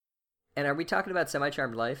And are we talking about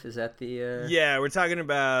Semi-Charmed Life? Is that the Yeah, we're talking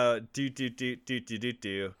about do. Toot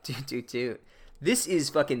toot toot. This is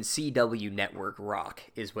fucking CW Network rock,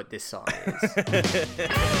 is what this song is.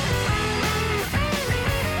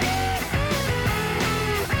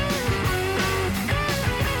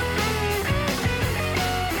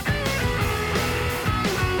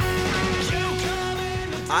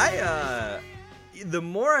 The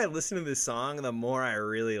more I listen to this song, the more I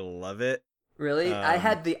really love it. Really? I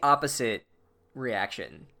had the opposite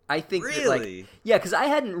reaction. I think Really? yeah, because I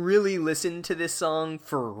hadn't really listened to this song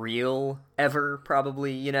for real ever,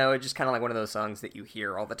 probably. You know, it's just kind of like one of those songs that you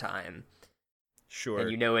hear all the time. Sure.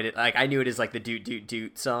 And you know it, like, I knew it as like the doot doot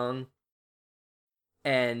doot song.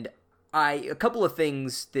 And a couple of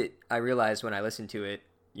things that I realized when I listened to it,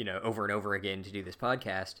 you know, over and over again to do this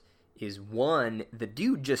podcast, is one, the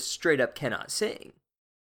dude just straight up cannot sing.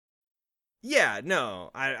 Yeah, no,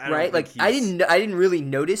 I don't Right? think Like, I didn't really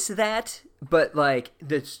notice that, but like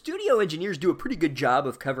the studio engineers do a pretty good job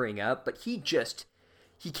of covering up, but he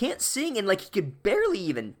can't sing, and like he could barely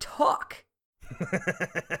even talk.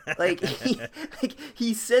 like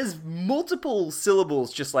he says multiple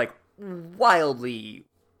syllables just like wildly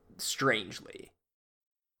strangely.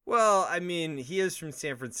 Well, I mean, he is from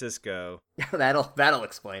San Francisco. That'll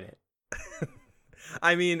explain it.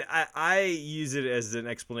 I mean, I use it as an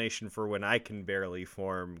explanation for when I can barely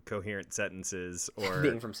form coherent sentences or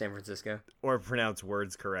Being from San Francisco. or pronounce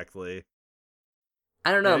words correctly.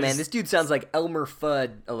 I don't know, man. This dude sounds like Elmer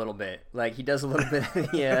Fudd a little bit. Like, he does a little bit.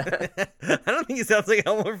 Yeah. I don't think he sounds like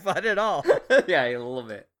Elmer Fudd at all. Yeah, a little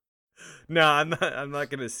bit. No, I'm not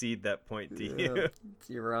going to cede that point to you.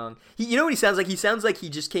 You're wrong. You know what he sounds like? He sounds like he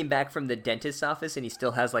just came back from the dentist's office and he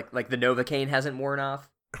still has like the Novocaine hasn't worn off.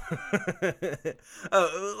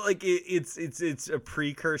 Oh, like it's a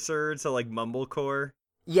precursor to like mumblecore.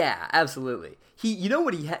 Yeah, absolutely. You know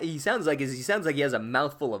what he sounds like is he sounds like he has a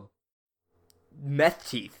mouthful of meth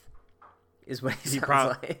teeth. Is what he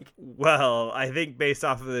sounds like. Well, I think based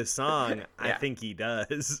off of this song, Yeah. I think he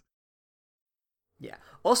does. Yeah.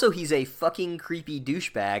 Also, he's a fucking creepy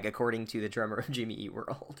douchebag, according to the drummer of Jimmy Eat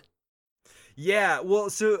World. Yeah, well,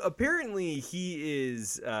 so apparently he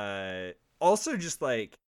is also just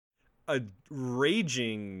like a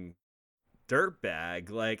raging dirtbag,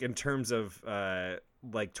 like in terms of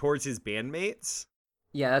like towards his bandmates.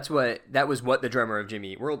 Yeah, that was what the drummer of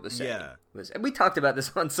Jimmy Eat World was saying. Yeah. And we talked about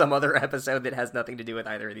this on some other episode that has nothing to do with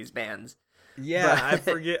either of these bands. Yeah,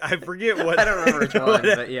 But- I forget what I don't remember which one,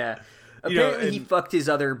 but yeah. You know, Apparently, he and- fucked his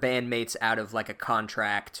other bandmates out of like a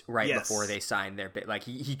contract right Yes. before they signed their like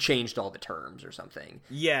he changed all the terms or something.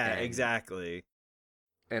 Yeah, And- exactly.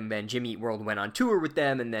 And then Jimmy Eat World went on tour with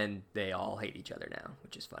them, and then they all hate each other now,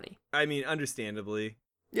 which is funny. I mean, understandably.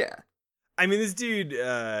 Yeah. I mean, this dude,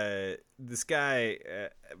 this guy,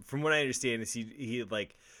 from what I understand, is he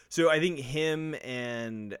like. So I think him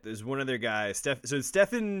and there's one other guy, So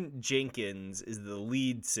Stephen Jenkins is the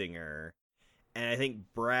lead singer, and I think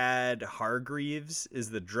Brad Hargreaves is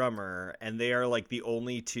the drummer, and they are like the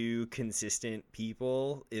only two consistent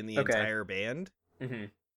people in the Okay. entire band. Mm-hmm.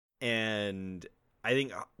 And I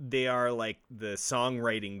think they are like the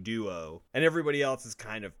songwriting duo, and everybody else is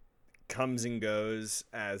kind of comes and goes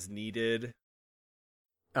as needed.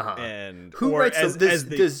 Uh-huh. And Who or writes as, the, as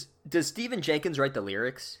the, does Stephen Jenkins write the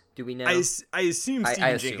lyrics? Do we know? I assume Stephen I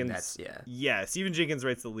assume Jenkins. that's, yeah. Yeah, Stephen Jenkins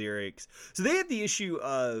writes the lyrics. So they had the issue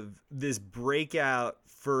of this breakout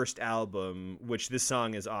first album, which this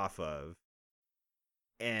song is off of,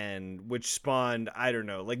 and which spawned, I don't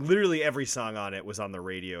know, like literally every song on it was on the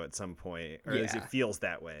radio at some point, or at least Yeah. it feels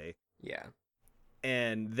that way. Yeah.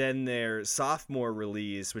 And then their sophomore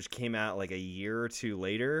release, which came out like a year or two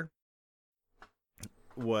later,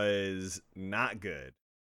 was not good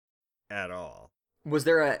at all. Were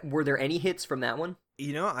there any hits from that one?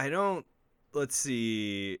 You know, I don't. Let's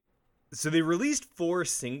see. So they released 4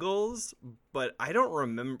 singles, but I don't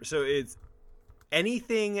remember. So it's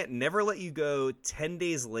Anything, Never Let You Go, 10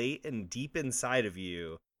 Days Late, and Deep Inside of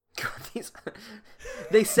You.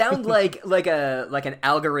 They sound like an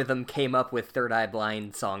algorithm came up with Third Eye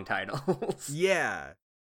Blind song titles. Yeah.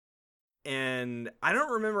 And I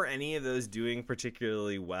don't remember any of those doing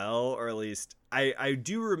particularly well, or at least I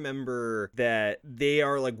do remember that they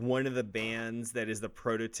are like one of the bands that is the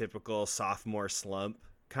prototypical sophomore slump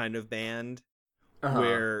kind of band,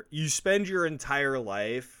 where you spend your entire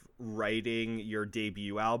life writing your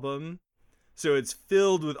debut album. So it's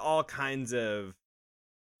filled with all kinds of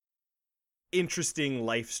interesting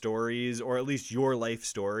life stories, or at least your life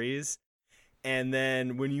stories. And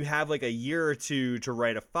then when you have like a year or two to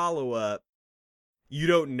write a follow-up, you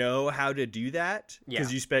don't know how to do that because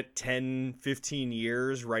Yeah. you spent 10, 15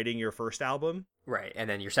 years writing your first album. Right, and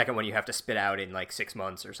then your second one you have to spit out in like 6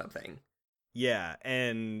 months or something. Yeah,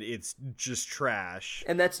 and it's just trash.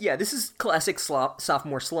 And this is classic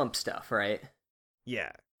sophomore slump stuff, right?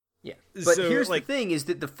 Yeah. Yeah. But So, here's like, the thing is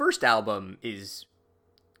that the first album is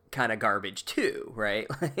kind of garbage too, right?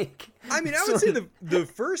 Like, I mean, I would say the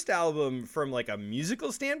first album from like a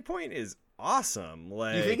musical standpoint is awesome.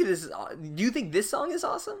 Like, do you think this song is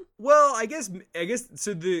awesome? well, I guess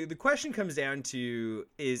so the question comes down to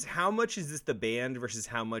is how much is this the band versus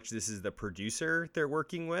how much this is the producer they're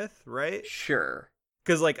working with, right? Sure.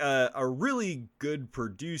 Because like a really good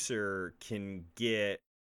producer can get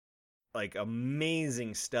like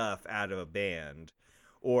amazing stuff out of a band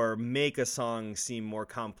or make a song seem more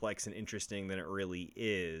complex and interesting than it really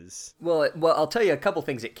is. Well, I'll tell you a couple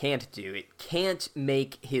things it can't do. It can't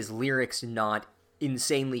make his lyrics not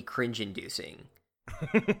insanely cringe-inducing.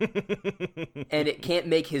 And it can't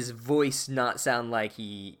make his voice not sound like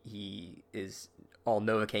he is all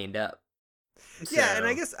Novocained up. Yeah, and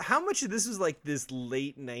I guess how much of this is like this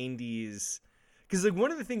late 90s... Because like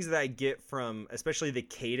one of the things that I get from especially the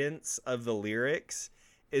cadence of the lyrics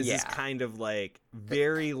is this kind of like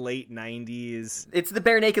very late 90s. It's the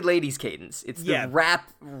Bare Naked Ladies cadence. It's the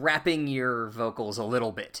rapping your vocals a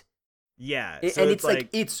little bit. Yeah. So and it's like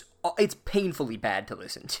it's painfully bad to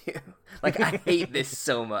listen to. Like, I hate this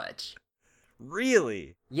so much.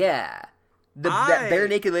 Really? Yeah. That Bare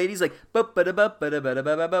Naked Ladies, like,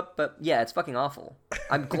 yeah, it's fucking awful.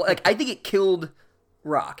 Like, I think it killed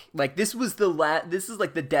rock. Like, this is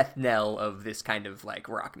like the death knell of this kind of like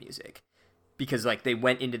rock music, because like they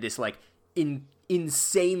went into this like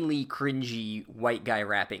insanely cringy white guy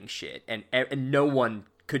rapping shit, and no one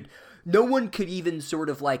could even sort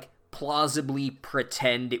of like plausibly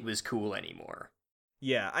pretend it was cool anymore.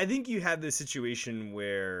 Yeah, I think you had this situation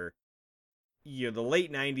where, you know, the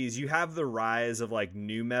late 90s, you have the rise of like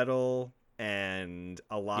nu metal and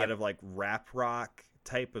a lot of like rap rock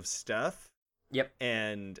type of stuff. Yep.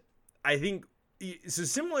 And I think so,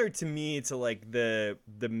 similar to me to like the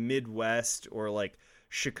Midwest or like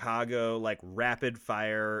Chicago, like rapid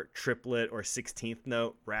fire triplet or 16th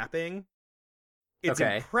note rapping. It's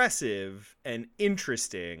impressive and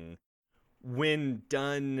interesting when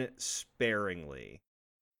done sparingly.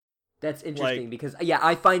 That's interesting because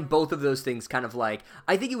I find both of those things kind of like,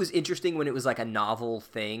 I think it was interesting when it was like a novel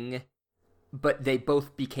thing, but they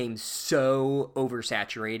both became so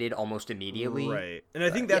oversaturated almost immediately. Right. And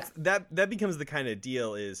I think that becomes the kind of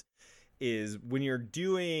deal is when you're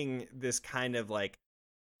doing this kind of like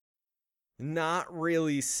not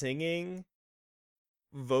really singing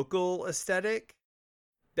vocal aesthetic,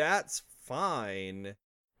 that's fine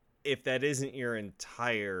if that isn't your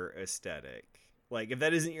entire aesthetic. Like, if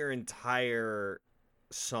that isn't your entire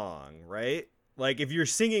song, right? Like, if you're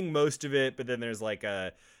singing most of it, but then there's like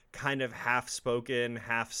a kind of half-spoken,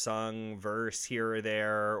 half-sung verse here or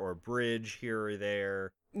there, or bridge here or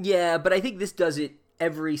there. Yeah, but I think this does it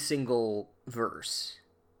every single verse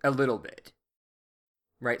a little bit.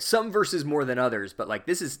 Right? Some verses more than others, but like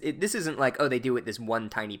this isn't like, oh, they do it this one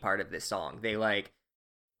tiny part of this song. They like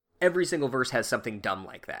every single verse has something dumb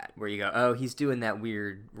like that, where you go, oh, he's doing that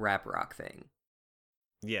weird rap rock thing.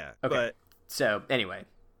 Yeah. Okay. But so anyway,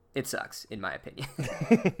 it sucks in my opinion.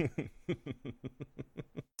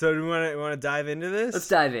 So do we want to dive into this? Let's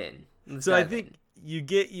dive in. I think you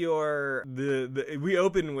get your we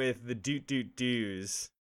open with the doot doot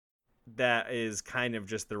doos. That is kind of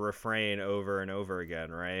just the refrain over and over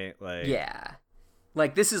again, right? Like, yeah,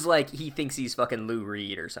 like this is like he thinks he's fucking Lou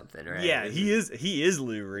Reed or something, right? Yeah, he is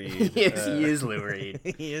Lou Reed. he is Lou Reed.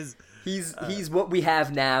 He's what we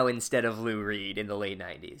have now instead of Lou Reed in the late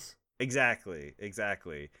 90s. Exactly.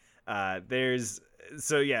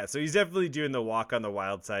 So he's definitely doing the Walk on the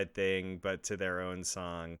Wild Side thing, but to their own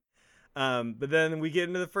song. But then we get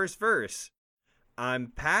into the first verse.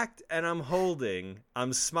 I'm packed and I'm holding.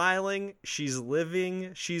 I'm smiling. She's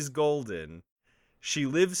living. She's golden. She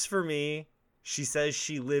lives for me. She says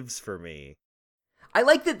she lives for me. I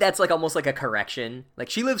like that that's like almost like a correction. Like,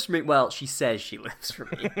 she lives for me. Well, she says she lives for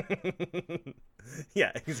me.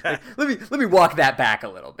 Yeah, exactly. Like, let me walk that back a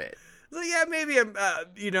little bit. So yeah, maybe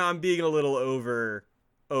I'm being a little over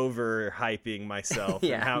hyping myself.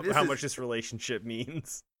 Yeah, and how much this relationship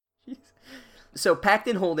means. So packed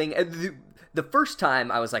and holding. The first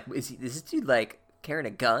time I was like, is this dude like carrying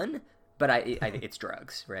a gun? But I it's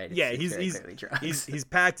drugs, right? Yeah, it's very clearly drugs. He's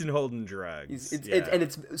packed and holding drugs. And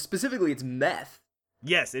it's specifically it's meth.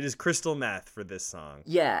 Yes, it is crystal meth for this song.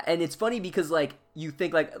 Yeah, and it's funny because like you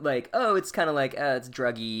think like oh, it's kind of like it's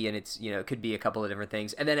druggy and it's it could be a couple of different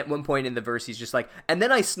things, and then at one point in the verse he's just like, and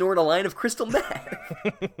then I snort a line of crystal meth.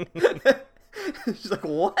 She's like,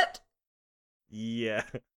 what? Yeah.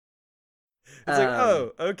 It's like,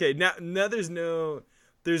 oh, okay. Now there's no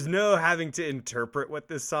having to interpret what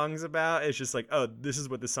this song's about. It's just like, oh, this is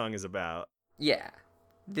what this song is about. Yeah,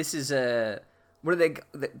 this is what are they?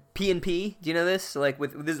 P&P? Do you know this? Like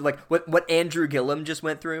with this, like what Andrew Gillum just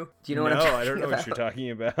went through. Do you know what I'm talking about? No, I don't know what you're talking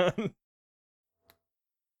about.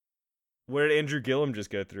 What did Andrew Gillum just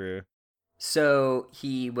go through? So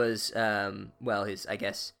he was, I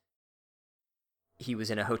guess he was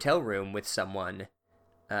in a hotel room with someone,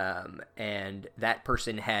 and that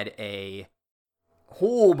person had a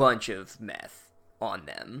whole bunch of meth on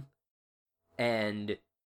them, and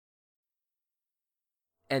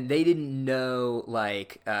they didn't know,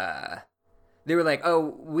 like, they were like,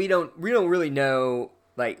 oh, we don't really know,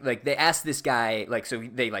 like they asked this guy, like, so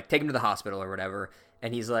they like take him to the hospital or whatever,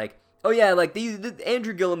 and he's like, oh yeah, like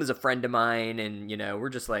Andrew Gillum is a friend of mine, and we're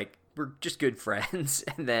just good friends.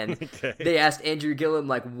 And then they asked Andrew Gillum,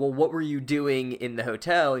 like, well, what were you doing in the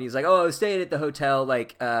hotel? And he's like, oh, I was staying at the hotel,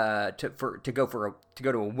 like, to go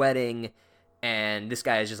to a wedding, and this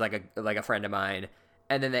guy is just like a friend of mine.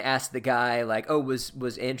 And then they asked the guy, like, oh,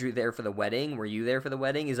 was Andrew there for the wedding? Were you there for the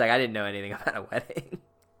wedding? He's like, I didn't know anything about a wedding.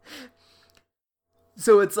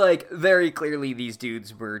 So it's like very clearly these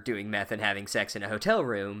dudes were doing meth and having sex in a hotel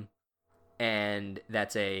room. And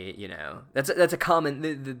that's that's a common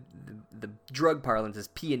the drug parlance is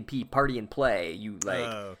P&P, party and play. You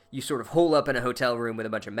you sort of hole up in a hotel room with a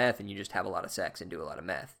bunch of meth and you just have a lot of sex and do a lot of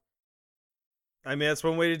meth. I mean, that's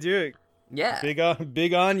one way to do it. Yeah,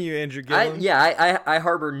 big on you, Andrew Gillum. I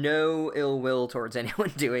harbor no ill will towards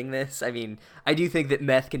anyone doing this. I mean, I do think that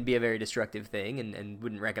meth can be a very destructive thing and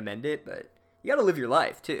wouldn't recommend it, but you got to live your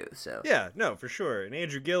life too. So yeah, no, for sure. And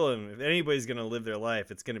Andrew Gillum, if anybody's gonna live their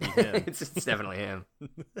life, it's gonna be him. it's definitely him.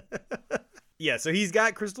 Yeah, so he's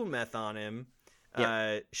got crystal meth on him.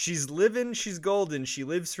 Yep. She's golden. She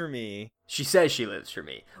lives for me. She says she lives for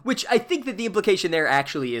me, which I think that the implication there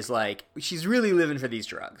actually is like she's really living for these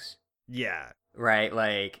drugs. Yeah. Right?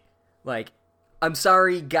 Like I'm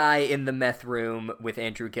sorry, guy in the meth room with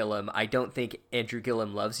Andrew Gillum. I don't think Andrew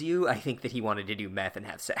Gillum loves you. I think that he wanted to do meth and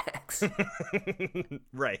have sex.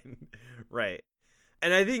 Right.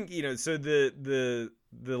 And I think, so the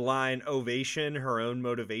line ovation, her own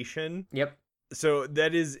motivation. Yep. So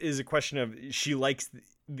that is a question of she likes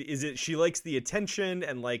the attention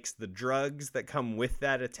and likes the drugs that come with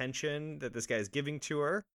that attention that this guy is giving to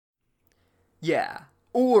her. Yeah.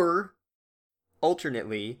 Or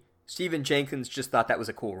alternately, Stephen Jenkins just thought that was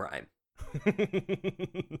a cool rhyme.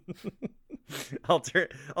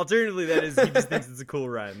 Alternatively, that is, he just thinks it's a cool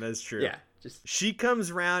rhyme. That's true. Yeah. She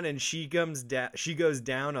comes round and she goes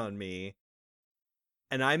down on me,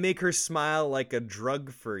 and I make her smile like a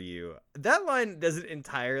drug for you. That line doesn't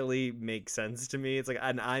entirely make sense to me. It's like,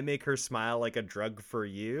 and I make her smile like a drug for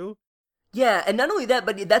you. Yeah, and not only that,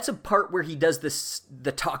 but that's a part where he does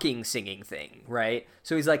the talking, singing thing, right?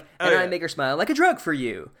 So he's like, and I make her smile like a drug for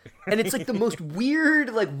you. And it's like the most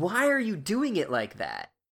weird, like, why are you doing it like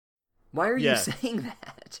that? Why are you saying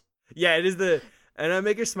that? Yeah, it is and I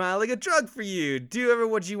make her smile like a drug for you. Do ever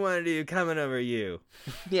what you want to do, coming over you.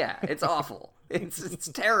 Yeah, it's awful. It's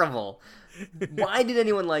terrible. Why did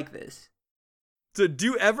anyone like this? So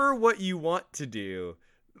do ever what you want to do.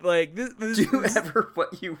 Like this ever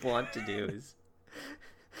what you want to do is.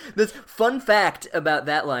 This fun fact about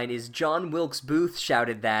that line is John Wilkes Booth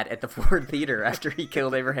shouted that at the Ford Theater after he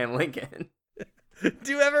killed Abraham Lincoln.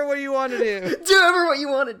 Do ever what you want to do. Do ever what you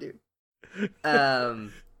want to do.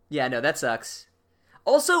 Yeah, no, that sucks.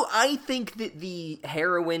 Also, I think that the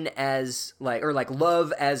heroin as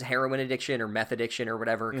love as heroin addiction or meth addiction or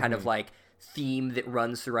whatever kind of like theme that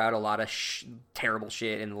runs throughout a lot of terrible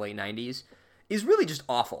shit in the late 90s is really just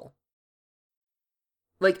awful.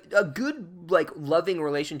 Like, a good, like, loving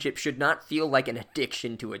relationship should not feel like an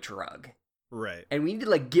addiction to a drug. Right. And we need to,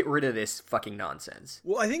 like, get rid of this fucking nonsense.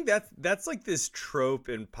 Well, I think that's like this trope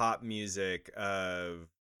in pop music of,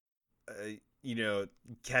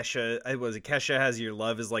 Kesha has your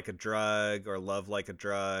love is like a drug or love like a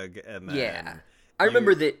drug. And then yeah. I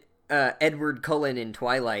remember that Edward Cullen in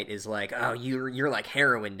Twilight is like, oh, you're like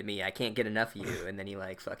heroin to me. I can't get enough of you. And then he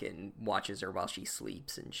like fucking watches her while she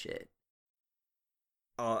sleeps and shit.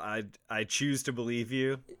 Oh, I choose to believe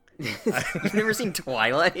you. You've never seen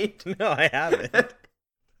Twilight? No, I haven't.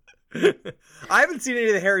 I haven't seen any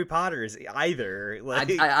of the Harry Potters either.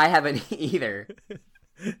 Like I haven't either.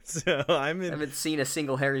 So I haven't seen a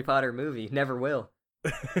single Harry Potter movie. Never will.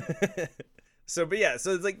 So, but yeah,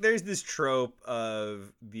 so it's like there's this trope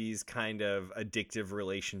of these kind of addictive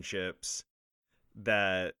relationships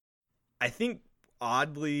that I think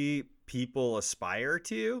oddly people aspire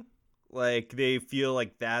to. Like they feel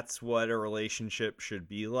like that's what a relationship should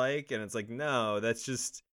be like, and it's like, no, that's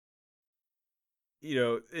just,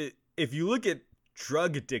 if you look at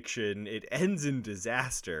drug addiction, it ends in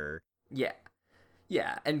disaster. Yeah.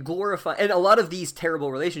 Yeah, and glorify, and a lot of these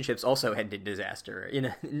terrible relationships also end in disaster in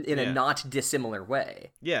a not dissimilar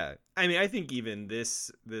way. Yeah, I mean, I think even this,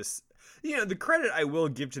 the credit I will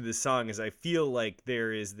give to this song is I feel like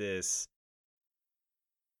there is this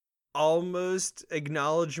almost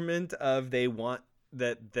acknowledgement of they want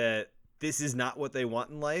that this is not what they want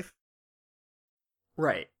in life.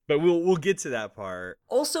 Right. But we'll get to that part.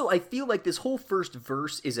 Also, I feel like this whole first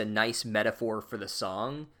verse is a nice metaphor for the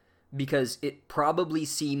song, because it probably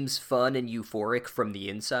seems fun and euphoric from the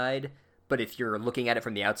inside, but if you're looking at it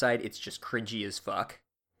from the outside, it's just cringy as fuck.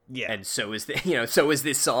 Yeah. And so is so is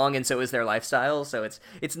this song, and so is their lifestyle. So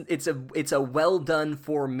it's a well done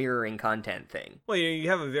for mirroring content thing. Well, you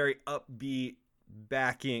have a very upbeat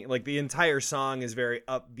backing, like the entire song is very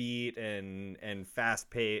upbeat and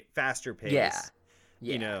faster paced.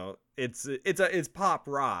 Yeah. It's pop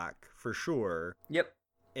rock for sure. Yep.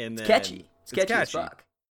 And then it's catchy. It's catchy as fuck.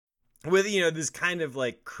 With, this kind of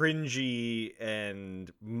like cringy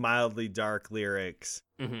and mildly dark lyrics.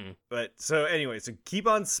 Mm-hmm. But so anyway, so keep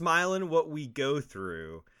on smiling what we go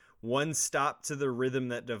through. One stop to the rhythm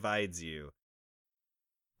that divides you.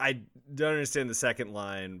 I don't understand the second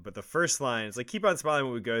line, but the first line is like, keep on smiling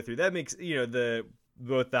what we go through. That makes,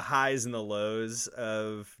 both the highs and the lows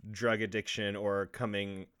of drug addiction or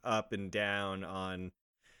coming up and down on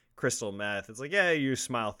crystal meth. It's like, yeah, you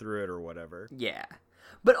smile through it or whatever. Yeah.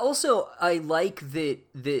 But also, I like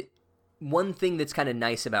that one thing that's kind of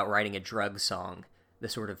nice about writing a drug song, the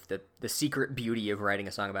sort of the secret beauty of writing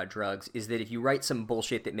a song about drugs, is that if you write some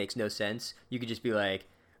bullshit that makes no sense, you could just be like,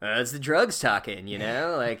 it's the drugs talking,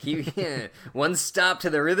 Like, one stop to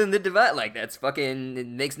the rhythm that divide. Like, that's fucking, it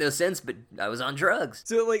makes no sense, but I was on drugs.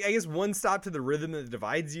 So, like, I guess one stop to the rhythm that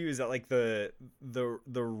divides you, is that, like, the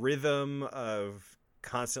rhythm of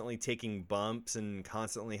constantly taking bumps and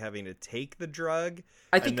constantly having to take the drug?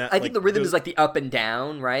 I think the rhythm is like the up and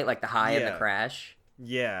down, right? Like the high and the crash.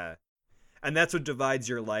 Yeah. And that's what divides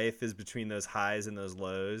your life, is between those highs and those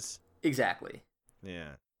lows. Exactly.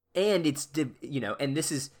 Yeah. And it's, and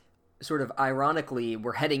this is sort of ironically,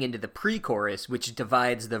 we're heading into the pre-chorus, which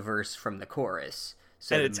divides the verse from the chorus.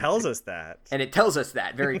 So and it tells us that. And it tells us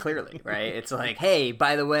that very clearly, right? It's like, hey,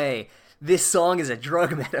 by the way, this song is a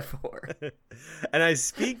drug metaphor. And I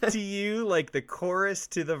speak to you like the chorus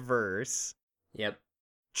to the verse. Yep.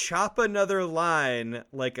 Chop another line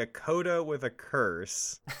like a coda with a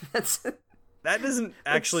curse. That doesn't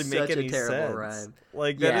actually make any sense. Rhyme.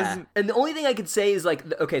 Like, that isn't... And the only thing I could say is,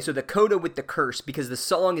 like, okay, so the coda with the curse, because the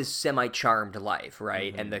song is semi-charmed life,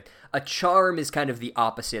 right? Mm-hmm. And a charm is kind of the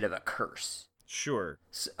opposite of a curse. Sure.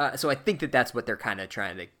 So I think that's what they're kind of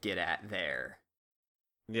trying to get at there.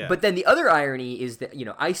 Yeah. But then the other irony is that,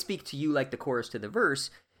 I speak to you like the chorus to the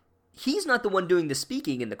verse. He's not the one doing the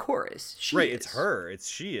speaking in the chorus. She is. It's her.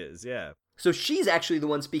 She is, yeah. So she's actually the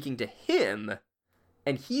one speaking to him,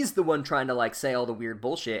 and he's the one trying to, like, say all the weird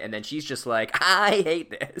bullshit, and then she's just like, I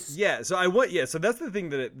hate this. Yeah, so so that's the thing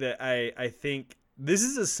that I think, this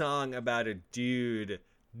is a song about a dude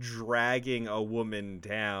dragging a woman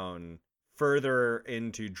down further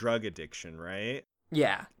into drug addiction, right?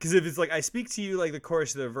 Yeah. Because if it's like, I speak to you like the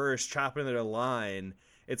chorus of the verse, chopping another line,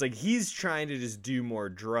 it's like he's trying to just do more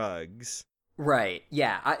drugs. Right,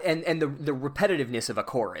 yeah. And the repetitiveness of a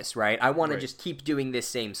chorus, right? I want to just keep doing this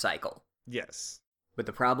same cycle. Yes. But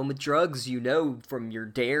the problem with drugs, from your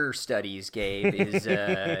DARE studies, Gabe, is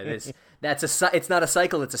it's not a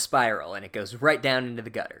cycle, it's a spiral, and it goes right down into the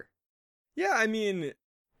gutter. Yeah, I mean,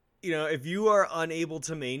 if you are unable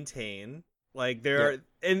to maintain, like are,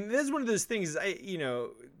 and this is one of those things,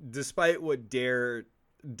 despite what DARE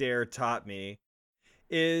taught me,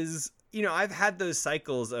 is, I've had those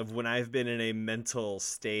cycles of when I've been in a mental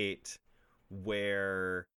state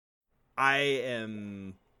where I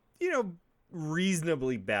am,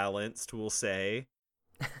 reasonably balanced, we'll say.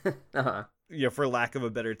 Uh-huh. For lack of a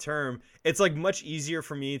better term. It's like much easier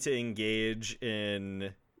for me to engage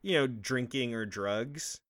in, drinking or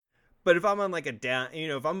drugs. But if I'm on like a down,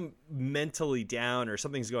 if I'm mentally down or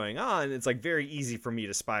something's going on, it's like very easy for me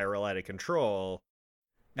to spiral out of control.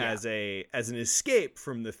 as an escape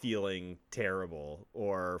from the feeling terrible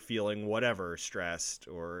or feeling whatever, stressed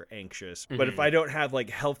or anxious. But if I don't have like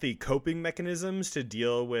healthy coping mechanisms to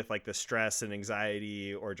deal with like the stress and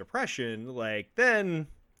anxiety or depression, like then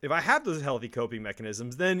if I have those healthy coping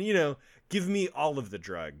mechanisms, then, you know, give me all of the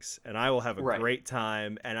drugs and I will have a great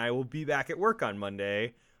time and I will be back at work on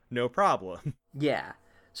Monday. No problem. Yeah.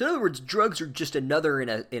 So in other words, drugs are just another in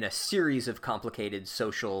a series of complicated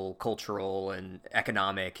social, cultural, and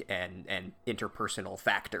economic and interpersonal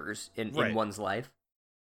factors in one's life.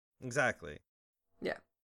 Exactly. Yeah.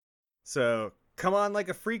 So Come On Like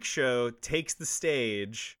a Freak Show takes the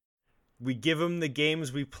stage. We give him the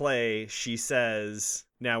games we play. She says,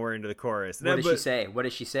 now we're into the chorus. What does she say? What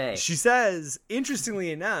does she say? She says,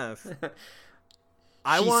 interestingly enough,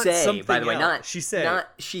 I she want say, something by the way, else. not she say. Not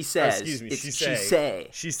she says. Excuse me. It's She say.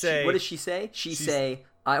 She say. What does she say? She say,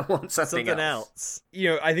 I want something else. You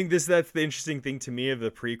know, I think that's the interesting thing to me of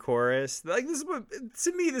the pre-chorus. Like this is what,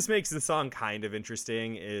 to me, this makes the song kind of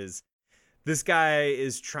interesting. Is this guy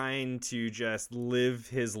is trying to just live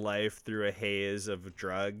his life through a haze of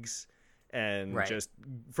drugs, and just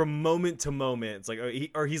from moment to moment, it's like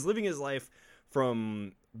he's living his life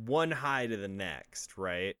from one high to the next,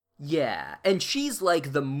 right? Yeah, and she's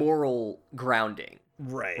like the moral grounding.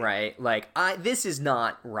 Right. Right? Like, this is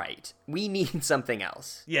not right. We need something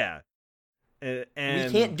else. Yeah. And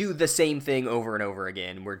we can't do the same thing over and over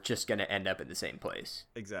again. We're just going to end up in the same place.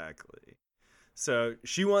 Exactly. So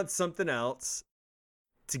she wants something else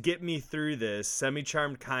to get me through this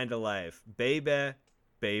semi-charmed kind of life. Baby,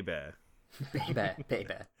 baby. Baby,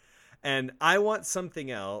 baby. And I want something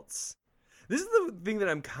else. This is the thing that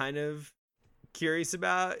I'm kind of curious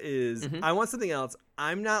about is I want something else.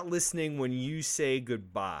 I'm not listening when you say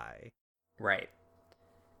goodbye. Right.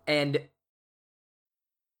 And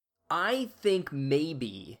I think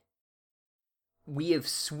maybe we have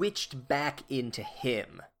switched back into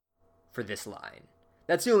him for this line.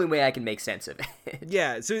 That's the only way I can make sense of it.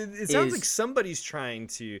 Yeah, so it sounds like somebody's trying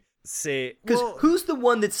to say... Because who's the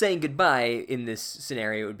one that's saying goodbye in this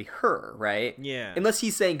scenario? It would be her, right? Yeah. Unless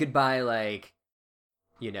he's saying goodbye like,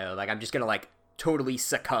 you know, like I'm just gonna like totally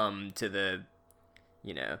succumb to the,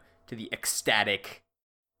 you know, to the ecstatic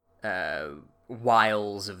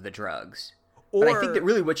wiles of the drugs. But I think that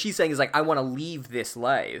really what she's saying is like, I want to leave this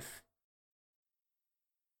life.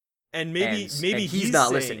 And maybe he's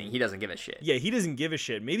not listening. He doesn't give a shit. Yeah, he doesn't give a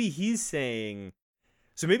shit. Maybe he's saying,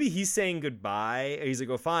 so maybe he's saying goodbye. And he's like,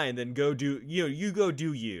 oh, fine, then go do, you go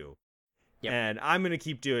do you. Yep. And I'm going to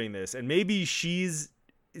keep doing this. And maybe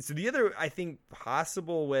so the other, I think,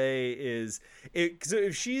 possible way is, so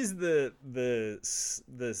if she's the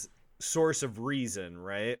source of reason,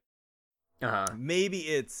 right? Maybe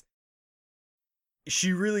it's,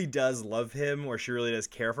 she really does love him, or she really does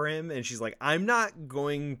care for him, and she's like, I'm not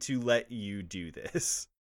going to let you do this.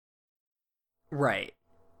 Right.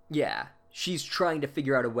 Yeah. She's trying to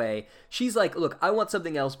figure out a way. She's like, look, I want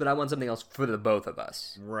something else, but I want something else for the both of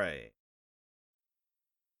us. Right.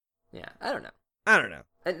 Yeah, I don't know.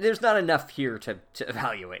 There's not enough here to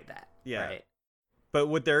evaluate that. Yeah. Right? But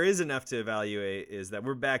what there is enough to evaluate is that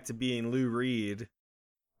we're back to being Lou Reed.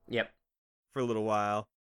 Yep. For a little while.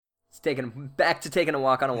 It's taking a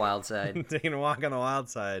walk on a wild side. Taking a walk on the wild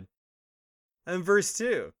side. And verse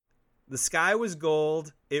 2. The sky was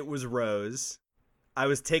gold, it was rose. I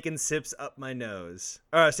was taking sips up my nose.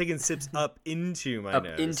 Or I was taking sips up into my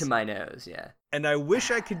nose. Up into my nose, yeah. And I wish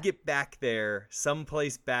I could get back there,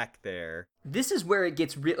 someplace back there. This is where it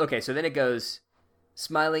gets real. Okay, so then it goes,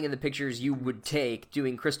 smiling in the pictures you would take,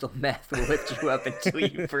 doing crystal meth will lift you up until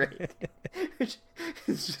you break.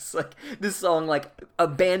 It's just like, this song like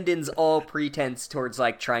abandons all pretense towards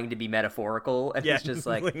like trying to be metaphorical. And it's just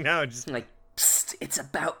like, no, just like, psst, it's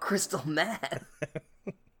about crystal meth.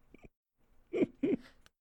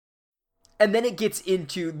 And then it gets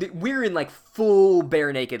into, we're in like full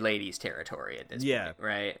bare naked ladies territory at this point,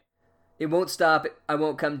 right? It won't stop, I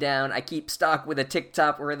won't come down, I keep stock with a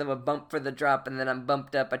tick-tock rhythm, a bump for the drop, and then I'm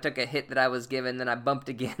bumped up, I took a hit that I was given, then I bumped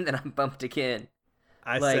again, then I'm bumped again.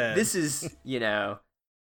 This is, you know,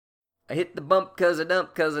 I hit the bump cause I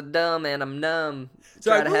dump cause I'm dumb and I'm numb.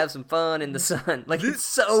 Try to have some fun in the sun. Like, it's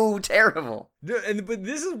so terrible. But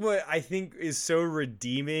this is what I think is so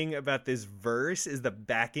redeeming about this verse is the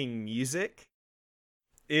backing music.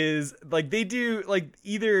 Is like they do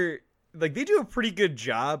they do a pretty good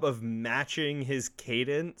job of matching his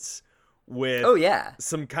cadence with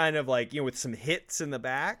some kind of like, with some hits in the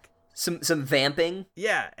back. Some vamping.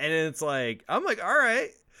 Yeah, and it's like, I'm like, all right.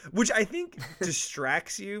 Which I think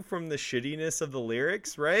distracts you from the shittiness of the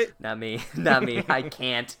lyrics, right? Not me. Not me. I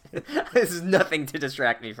can't. This is nothing to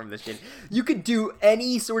distract me from this shit. You could do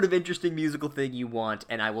any sort of interesting musical thing you want,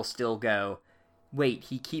 and I will still go, wait,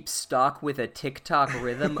 he keeps stock with a tick-tock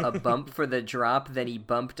rhythm, a bump for the drop, then he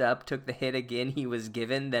bumped up, took the hit again he was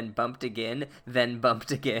given, then bumped again, then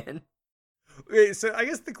bumped again. Okay, so I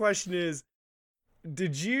guess the question is,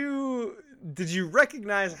 did you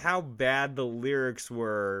recognize how bad the lyrics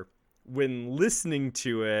were when listening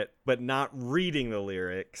to it but not reading the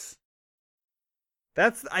lyrics?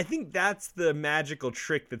 I think that's the magical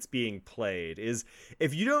trick that's being played, is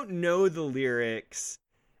if you don't know the lyrics,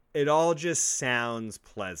 it all just sounds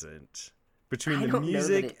pleasant. Between the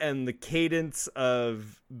music and the cadence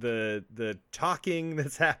of the talking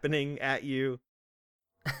that's happening at you.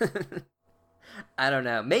 I don't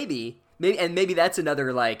know. Maybe that's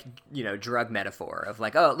another, like, you know, drug metaphor of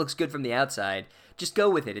like, oh, it looks good from the outside. Just go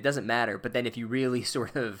with it. It doesn't matter. But then if you really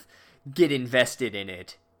sort of get invested in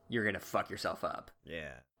it, you're going to fuck yourself up.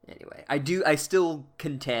 Yeah. Anyway, I still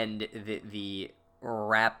contend that the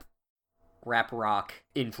rap rock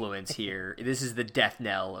influence here, this is the death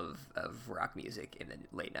knell of rock music in the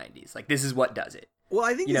late 90s. Like, this is what does it. Well,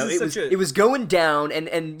 I think you know, it was going down,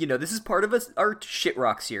 and you know, this is part of our shit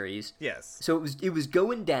rock series. Yes. So it was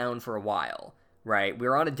going down for a while, right? We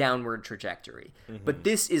were on a downward trajectory, but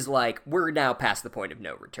this is like we're now past the point of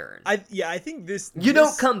no return. I think this. You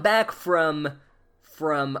don't come back from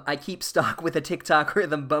I keep stock with a TikTok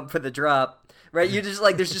rhythm bump for the drop, right? You're just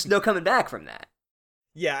like there's just no coming back from that.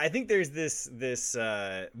 Yeah, I think there's this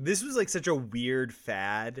was like such a weird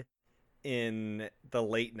fad in the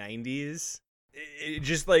late 90s. It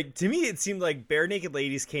just, like, to me, it seemed like Bare Naked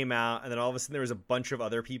Ladies came out, and then all of a sudden there was a bunch of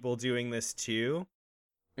other people doing this too.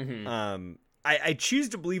 Mm-hmm. I choose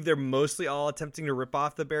to believe they're mostly all attempting to rip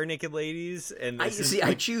off the Bare Naked Ladies, and I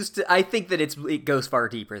think that it goes far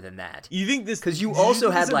deeper than that. You think this because you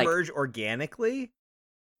also had like emerge organically?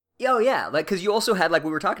 Oh yeah, like because you also had, like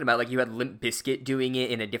we were talking about, like you had Limp Bizkit doing it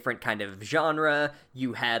in a different kind of genre.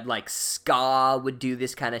 You had like ska would do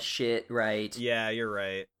this kind of shit, right? Yeah, you're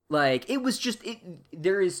right. Like, it was just,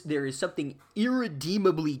 there is something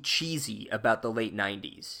irredeemably cheesy about the late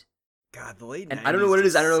 90s. God, the late 90s. And I don't know what it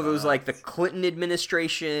is. I don't know if it was, like, the Clinton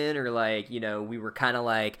administration or, like, you know, we were kind of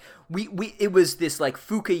like, it was this, like,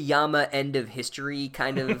 Fukuyama end of history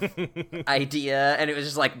kind of idea. And it was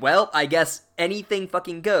just like, well, I guess anything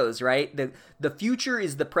fucking goes, right? The future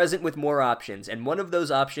is the present with more options. And one of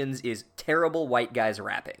those options is terrible white guys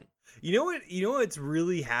rapping. You know what's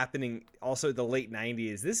really happening also in the late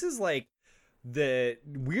 90s? This is like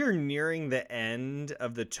we're nearing the end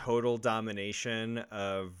of the total domination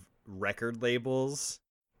of record labels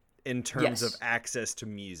in terms of access to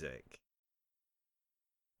music.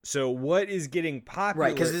 So what is getting popular?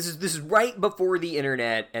 Right, because this is right before the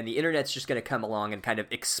internet, and the internet's just going to come along and kind of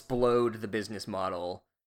explode the business model.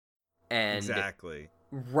 And exactly.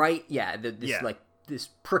 Right, yeah, this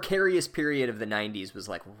precarious period of the 90s was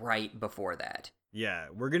like right before that. Yeah,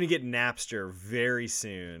 we're going to get Napster very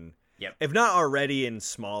soon. Yep. If not already in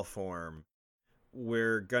small form,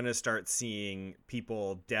 we're going to start seeing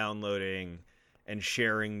people downloading and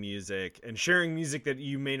sharing music that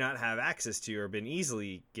you may not have access to or been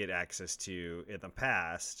easily get access to in the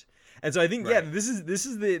past. And so I think, right. this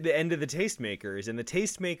is the end of the tastemakers, and the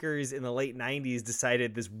tastemakers in the late 90s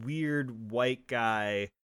decided this weird white guy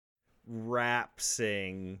rap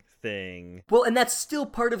sing thing. Well, and that's still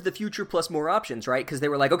part of the future plus more options, right? Because they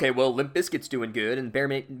were like, okay, well, Limp Bizkit's doing good, and Bare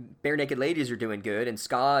Naked Ladies are doing good, and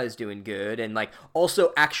ska is doing good, and like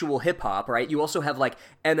also actual hip hop, right? You also have like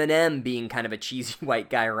Eminem being kind of a cheesy white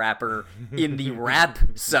guy rapper in the rap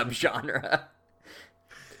subgenre.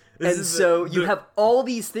 And so you have all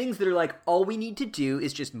these things that are like, all we need to do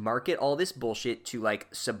is just market all this bullshit to like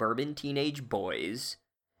suburban teenage boys,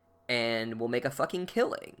 and we'll make a fucking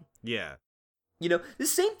killing. Yeah. You know, the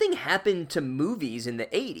same thing happened to movies in the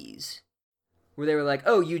 80s, where they were like,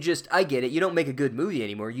 oh, I get it, you don't make a good movie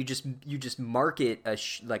anymore, you just market a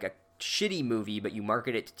shitty movie, but you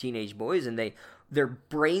market it to teenage boys, and their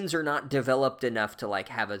brains are not developed enough to, like,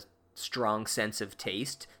 have a strong sense of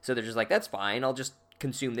taste, so they're just like, that's fine, I'll just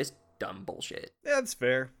consume this dumb bullshit. Yeah, that's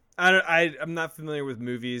fair. I'm not familiar with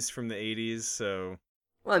movies from the 80s, so...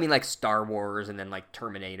 Well, I mean, like, Star Wars, and then, like,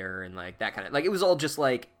 Terminator, and, like, that kind of... Like, it was all just,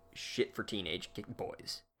 like, shit for teenage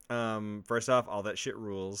boys. First off, all that shit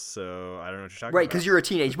rules, so I don't know what you're talking Right, because you're a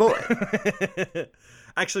teenage boy. about.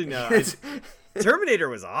 Actually, no. Terminator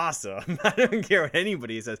was awesome. I don't care what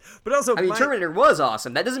anybody says. But also, I mean, Terminator was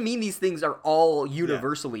awesome. That doesn't mean these things are all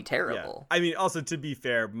universally terrible. Yeah. I mean, also, to be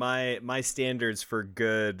fair, my standards for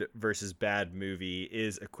good versus bad movie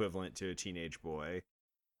is equivalent to a teenage boy.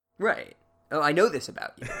 Right. Oh, I know this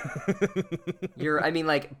about you. I mean,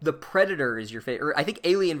 like, The Predator is your favorite. I think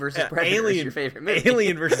Alien versus Predator is your favorite movie.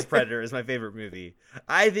 Alien versus Predator is my favorite movie.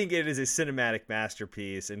 I think it is a cinematic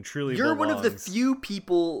masterpiece and truly You're belongs. one of the few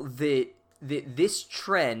people that this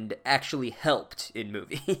trend actually helped in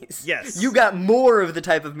movies. Yes. You got more of the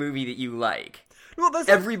type of movie that you like. Well,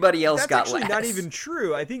 everybody else got less. That's actually not even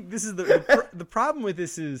true. I think this is the problem with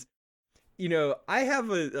this is, I have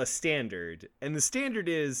a standard, and the standard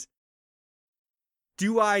is,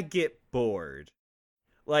 do I get bored?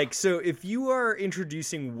 Like, so if you are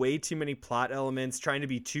introducing way too many plot elements, trying to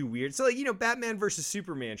be too weird, so like, Batman versus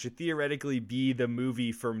Superman should theoretically be the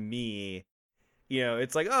movie for me.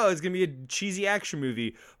 It's like, oh, it's gonna be a cheesy action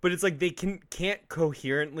movie, but it's like they can't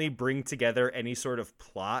coherently bring together any sort of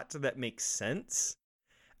plot that makes sense.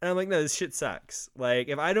 And I'm like, no, this shit sucks. Like,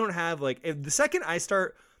 if I don't have, like, if the second I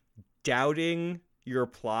start doubting your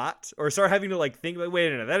plot or start having to, like, think, like, wait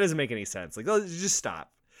a minute, that doesn't make any sense. Like, let's just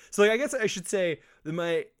stop. So, like, I guess I should say that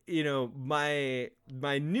my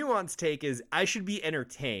nuanced take is I should be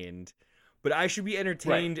entertained, but I should be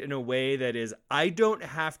entertained in a way that is, I don't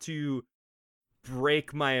have to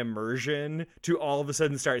break my immersion to all of a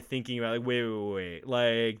sudden start thinking about, like, wait,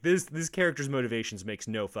 like, this character's motivations makes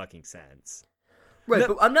no fucking sense. Right,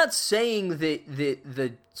 but I'm not saying that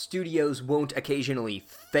the studios won't occasionally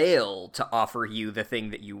fail to offer you the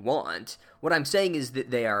thing that you want. What I'm saying is that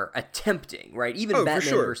they are attempting, right? Even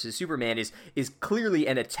Batman versus Superman is clearly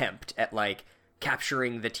an attempt at, like,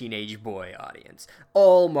 capturing the teenage boy audience.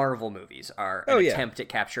 All Marvel movies are an attempt at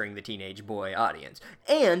capturing the teenage boy audience.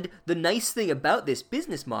 And the nice thing about this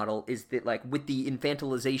business model is that, like, with the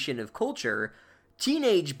infantilization of culture,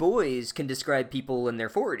 teenage boys can describe people in their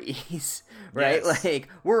 40s, right? Yes. Like,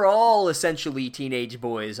 we're all essentially teenage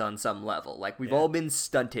boys on some level. Like, we've all been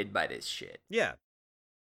stunted by this shit. Yeah.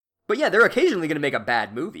 But yeah, they're occasionally going to make a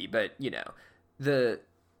bad movie, but,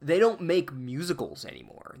 they don't make musicals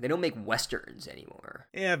anymore. They don't make westerns anymore.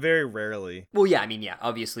 Yeah, very rarely. Well, yeah, I mean, yeah,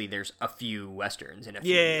 obviously there's a few westerns and a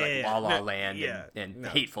few, like La La Land and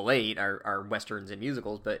Hateful Eight are westerns and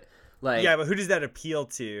musicals, but, like... Yeah, but who does that appeal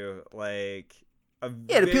to? Like...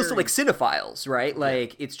 it appeals to, like, cinephiles, right?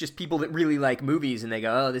 Like, it's just people that really like movies, and they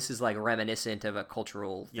go, oh, this is, like, reminiscent of a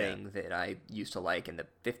cultural thing that I used to like in the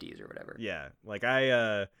 50s or whatever. Yeah, like,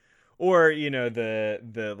 or,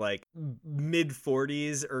 the like,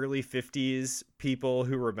 mid-40s, early 50s people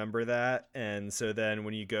who remember that, and so then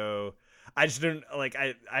when you go... I just don't, like,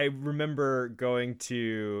 I remember going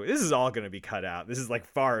to... This is all going to be cut out. This is, like,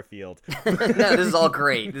 far afield. No, this is all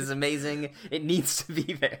great. This is amazing. It needs to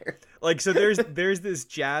be there. Like, so there's this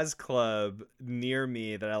jazz club near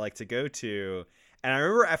me that I like to go to. And I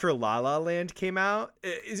remember after La La Land came out,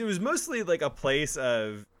 it was mostly, like, a place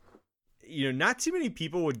of... not too many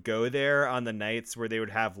people would go there on the nights where they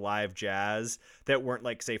would have live jazz that weren't,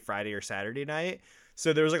 like, say, Friday or Saturday night.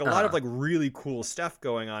 So there was, like, a lot of, like, really cool stuff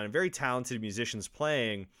going on and very talented musicians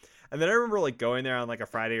playing. And then I remember, like, going there on, like, a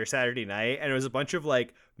Friday or Saturday night, and it was a bunch of,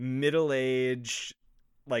 like, middle-aged,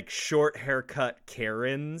 like, short haircut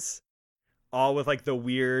Karens, all with, like, the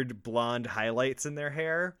weird blonde highlights in their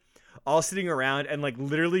hair, all sitting around and, like,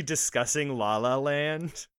 literally discussing La La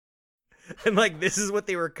Land. And, like, this is what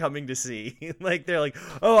they were coming to see. Like, they're like,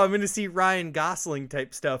 oh, I'm going to see Ryan Gosling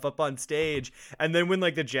type stuff up on stage. And then when,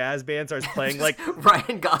 like, the jazz band starts playing, like...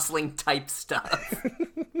 Ryan Gosling type stuff.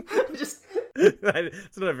 Just...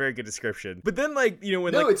 It's not a very good description. But then, like,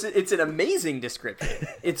 when... No, like... it's an amazing description.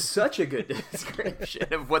 It's such a good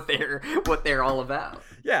description of what they're all about.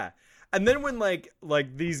 Yeah. And then when, like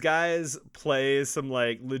these guys play some,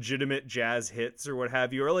 like, legitimate jazz hits or what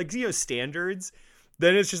have you, or, like, standards...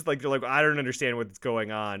 Then it's just like, they're like, I don't understand what's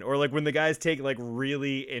going on. Or like when the guys take like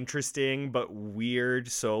really interesting but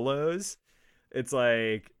weird solos, it's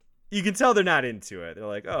like, you can tell they're not into it. They're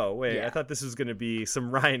like, oh, wait, I thought this was going to be some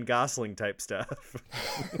Ryan Gosling type stuff.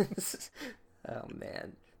 Oh,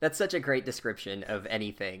 man. That's such a great description of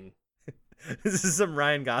anything. This is some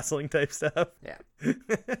Ryan Gosling type stuff. Yeah.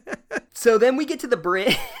 So then we get to the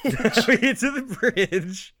bridge. We get to the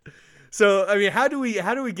bridge. So, I mean, how do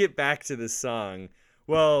we get back to this song?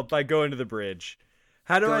 Well, by going to the bridge.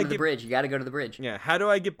 How do I get to the bridge? You got to go to the bridge. Yeah. How do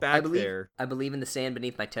I get back there? I believe in the sand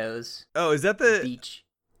beneath my toes. Oh, is that the beach?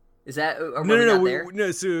 Is that?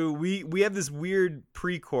 No. So we have this weird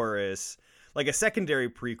pre-chorus like a secondary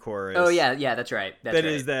pre-chorus. Oh yeah, that's right. That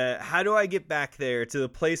is the how do I get back there to the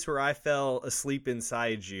place where I fell asleep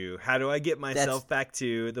inside you? How do I get myself back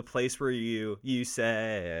to the place where you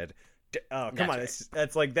said? Oh, come on. Right.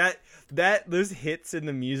 That's like that those hits in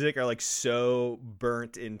the music are like so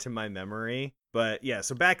burnt into my memory. But yeah,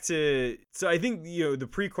 so I think, the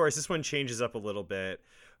pre-chorus, this one changes up a little bit,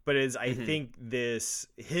 but I think this,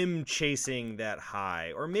 him chasing that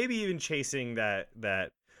high, or maybe even chasing that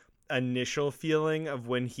initial feeling of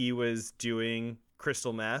when he was doing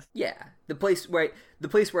crystal meth. Yeah, the place where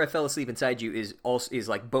I fell asleep inside you is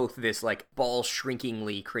like both this like ball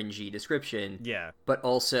shrinkingly cringy description, yeah, but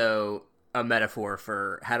also a metaphor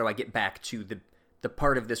for how do I get back to the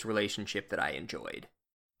part of this relationship that I enjoyed.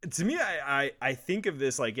 To me, I think of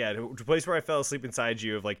this like, yeah, the place where I fell asleep inside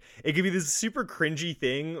you, of like, it could be this super cringy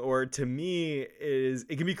thing, or to me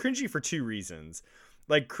it can be cringy for two reasons.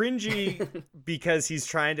 Like cringy because he's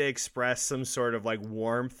trying to express some sort of like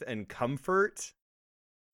warmth and comfort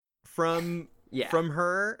from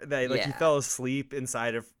her, that like he fell asleep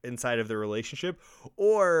inside of the relationship,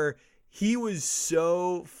 or he was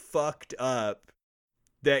so fucked up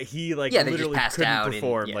that he like literally couldn't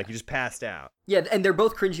perform, like he just passed out. Yeah, and they're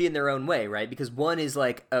both cringy in their own way, right? Because one is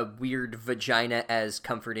like a weird vagina as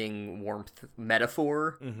comforting warmth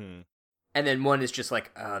metaphor, and then one is just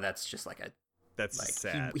like, oh, that's just like that's like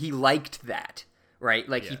sad. He liked that, right?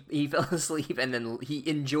 Like he fell asleep and then he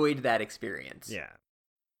enjoyed that experience. Yeah,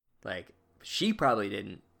 like she probably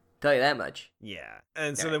didn't, tell you that much. Yeah,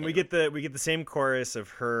 and so then we get the same chorus of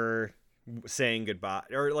her saying goodbye,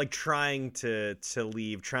 or like trying to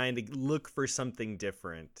leave, trying to look for something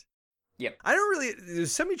different. Yep. I don't really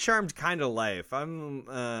semi-charmed kind of life.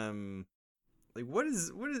 I'm like, what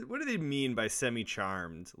do they mean by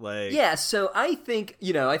semi-charmed? Like, yeah, so I think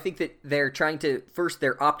that they're trying to, first,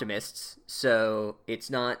 they're optimists, so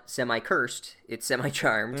it's not semi-cursed, it's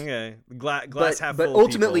semi-charmed. Okay, glass half full. But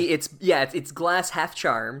ultimately, people. it's glass half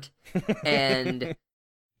charmed, and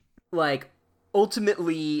like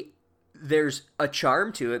ultimately, there's a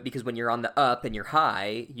charm to it because when you're on the up and you're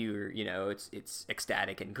high, it's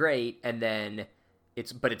ecstatic and great, and then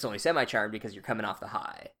it's only semi-charmed because you're coming off the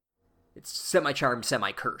high. It's semi-charmed,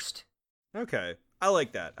 semi-cursed. Okay. I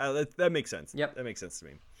like that. That makes sense. Yep. That makes sense to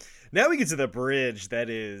me. Now we get to the bridge that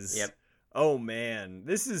is... Yep. Oh, man.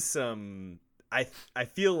 This is some... I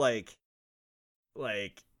feel like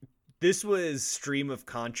this was stream of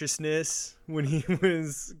consciousness when he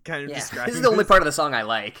was kind of describing this is the only part of the song I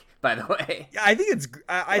like, by the way. I think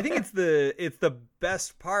it's the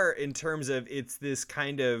best part in terms of it's this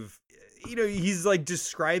kind of... he's like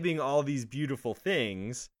describing all these beautiful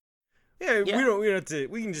things. Yeah, we don't have to.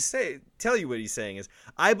 We can just tell you what he's saying is,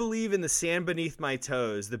 I believe in the sand beneath my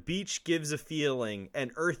toes. The beach gives a feeling,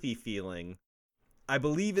 an earthy feeling. I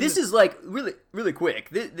believe in this is like really, really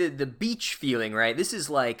quick. The beach feeling, right? This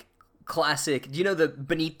is like classic. Do you know the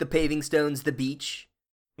beneath the paving stones, the beach?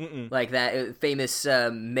 Like that famous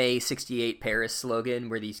May '68 Paris slogan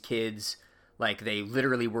where these kids, like, they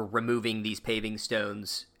literally were removing these paving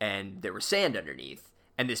stones and there was sand underneath,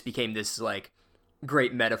 and this became this like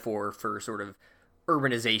great metaphor for sort of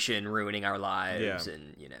urbanization ruining our lives,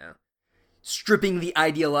 and stripping the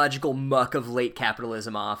ideological muck of late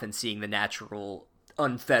capitalism off and seeing the natural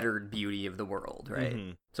unfettered beauty of the world,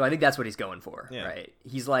 right? So I think that's what he's going for, right?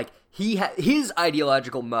 He's like, his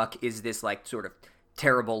ideological muck is this like sort of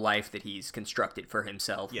terrible life that he's constructed for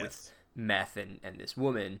himself with meth and this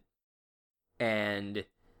woman,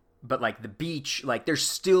 but like the beach, like there's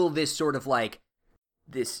still this sort of like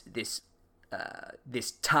this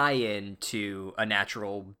tie-in to a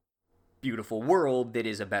natural, beautiful world that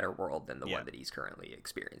is a better world than the one that he's currently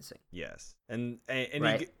experiencing. Yes, and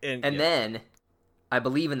right? Then I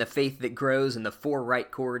believe in the faith that grows, and the four right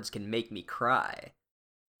chords can make me cry.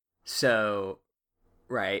 So,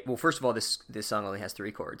 right. Well, first of all, this song only has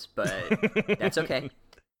 3 chords, but that's okay.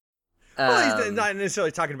 Well, he's not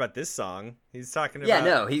necessarily talking about this song. He's talking about... Yeah,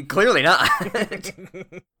 no, he clearly not.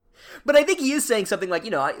 But I think he is saying something like,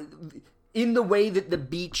 in the way that the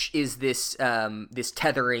beach is this this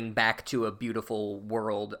tethering back to a beautiful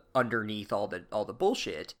world underneath all the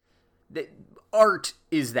bullshit, that art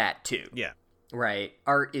is that too. Yeah. Right?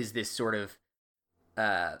 Art is this sort of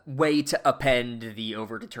way to append the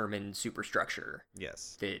overdetermined superstructure.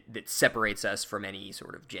 Yes. That separates us from any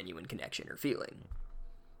sort of genuine connection or feeling.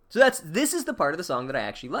 So this is the part of the song that I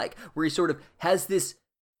actually like, where he sort of has this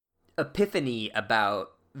epiphany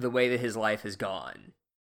about the way that his life has gone.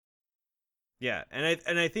 Yeah, and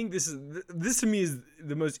I think this to me is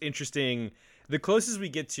the most interesting. The closest we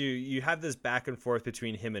get to, you have this back and forth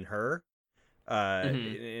between him and her,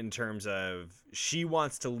 in terms of she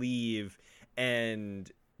wants to leave,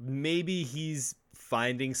 and maybe he's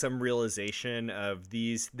finding some realization of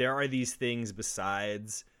there are these things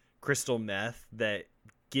besides crystal meth that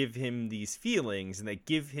give him these feelings and that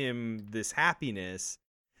give him this happiness.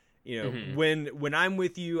 You know, when I'm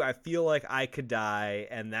with you, I feel like I could die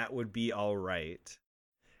and that would be all right.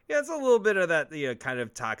 Yeah, it's a little bit of that, you know, kind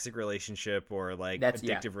of toxic relationship or like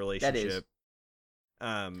addictive relationship.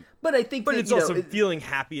 But I think, it's also feeling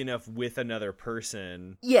happy enough with another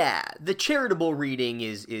person. Yeah, the charitable reading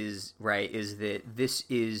is that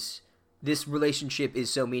this relationship is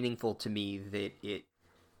so meaningful to me that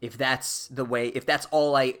if that's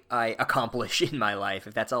all I accomplish in my life,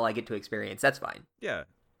 if that's all I get to experience, that's fine. Yeah.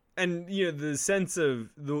 And, you know, the sense of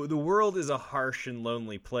the world is a harsh and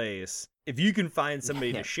lonely place. If you can find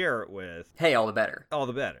somebody to share it with, hey, all the better. All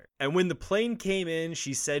the better. And when the plane came in,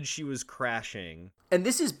 she said she was crashing. And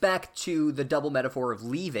this is back to the double metaphor of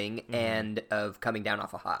leaving and of coming down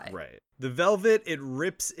off a high. Right. The velvet, it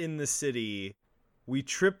rips in the city. We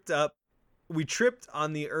tripped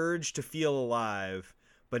on the urge to feel alive,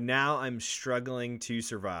 but now I'm struggling to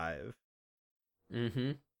survive.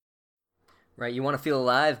 Mm-hmm. Right, you want to feel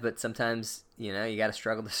alive, but sometimes, you know, you got to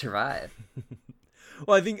struggle to survive.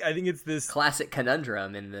 Well, I think it's this classic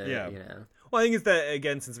conundrum in the, you know. Well, I think it's that,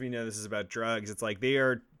 again, since we know this is about drugs, it's like they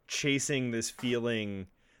are chasing this feeling,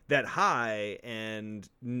 that high, and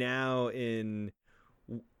now the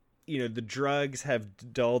drugs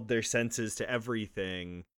have dulled their senses to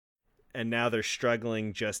everything, and now they're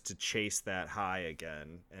struggling just to chase that high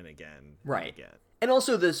again and again. Right. And again. And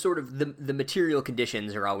also the sort of the material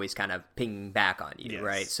conditions are always kind of pinging back on you,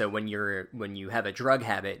 right? So when you have a drug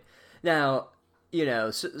habit, now, you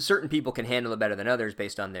know, certain people can handle it better than others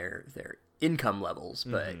based on their income levels,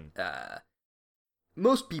 but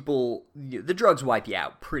most people, the drugs wipe you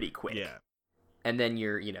out pretty quick. Yeah. And then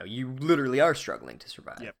you literally are struggling to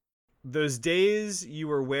survive. Yep. Those days you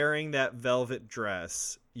were wearing that velvet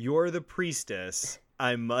dress, you're the priestess,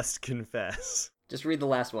 I must confess. Just read the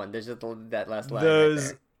last one. There's just that last line right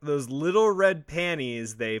there. Those little red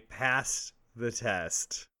panties, they passed the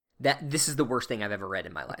test. This is the worst thing I've ever read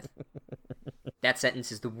in my life. That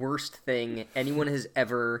sentence is the worst thing anyone has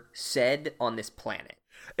ever said on this planet.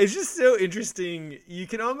 It's just so interesting. You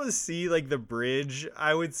can almost see like the bridge.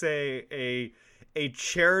 I would say a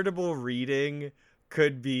charitable reading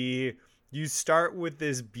could be, you start with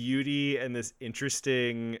this beauty and this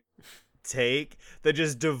interesting take that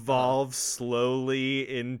just devolves slowly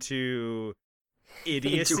into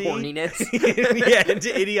idiocy. Into horniness. Yeah,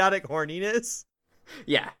 into idiotic horniness.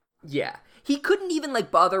 Yeah. He couldn't even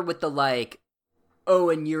like bother with the like,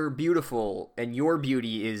 oh, and you're beautiful, and your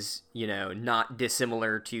beauty is, you know, not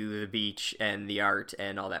dissimilar to the beach and the art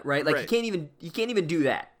and all that, right? Like he can't even do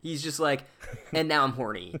that. He's just like, and now I'm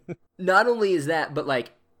horny. Not only is that, but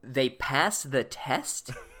like they pass the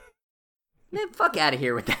test. Man, fuck out of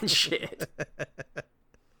here with that shit.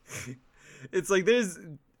 It's like there's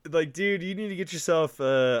like, dude, you need to get yourself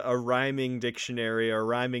a rhyming dictionary or a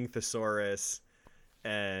rhyming thesaurus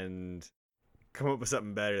and come up with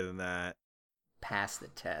something better than that. Pass the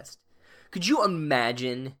test. Could you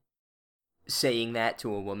imagine saying that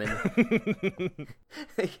to a woman?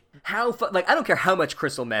 Like, I don't care how much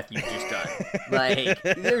crystal meth you've just done. Like,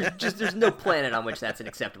 there's no planet on which that's an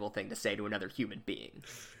acceptable thing to say to another human being.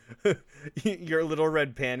 Your little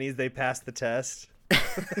red panties, they passed the test.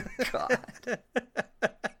 God.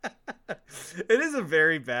 It is a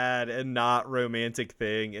very bad and not romantic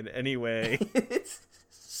thing in any way.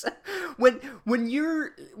 When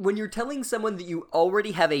you're telling someone that you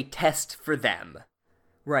already have a test for them,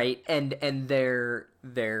 right? And their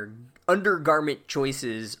undergarment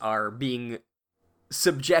choices are being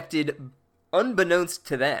subjected unbeknownst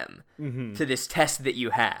to them to this test that you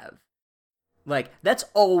have. Like, that's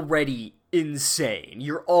already insane.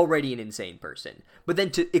 You're already an insane person. But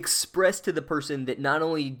then to express to the person that not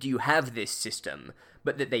only do you have this system,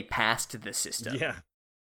 but that they passed the system. Yeah.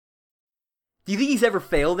 Do you think he's ever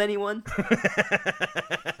failed anyone?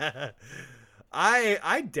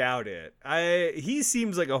 I doubt it. He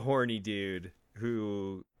seems like a horny dude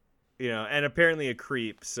who, you know, and apparently a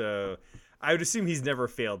creep, so I would assume he's never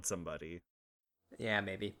failed somebody. Yeah,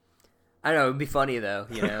 maybe. I don't know, it'd be funny though,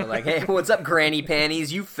 you know, like, hey, what's up, granny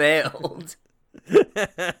panties? You failed. This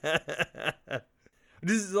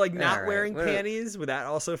is like not wearing panties. Would that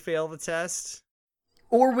also fail the test?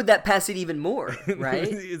 Or would that pass it even more, right?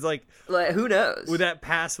 It's like, who knows? Would that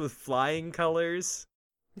pass with flying colors?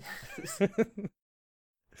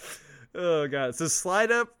 Oh, God. So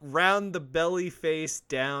slide up, round the belly, face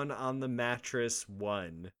down on the mattress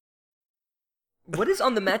 1. What is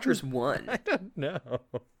on the mattress 1? I don't know.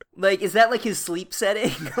 Like, is that like his sleep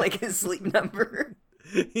setting? Like his sleep number?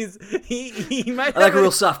 He might I like have a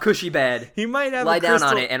real soft, cushy bed. He might have lie a down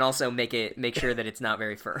crystal, on it and also make sure that it's not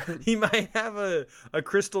very firm. He might have a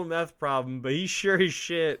crystal meth problem, but he sure as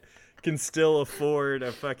shit can still afford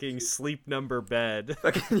a fucking sleep number bed.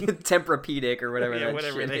 Fucking Tempur-Pedic or whatever. Yeah, that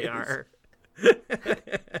whatever shit they is. are.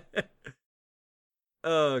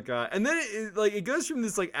 Oh god. And then it goes from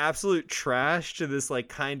this like absolute trash to this like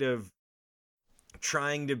kind of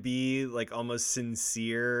trying to be like almost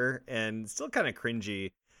sincere and still kind of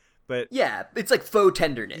cringy. But yeah, it's like faux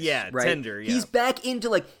tenderness. Yeah, right? tender. Yeah. He's back into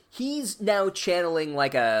like he's now channeling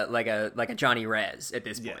like a Johnny Rez at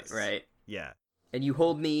this point, Yes. right? Yeah. And you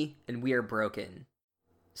hold me, and we are broken.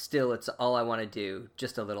 Still, it's all I want to do,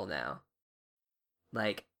 just a little now.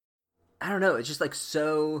 Like, I don't know. It's just like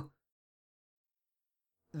so.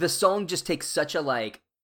 The song just takes such a like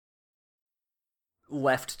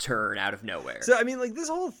left turn out of nowhere. So I mean, like this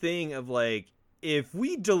whole thing of like if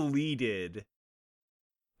we deleted.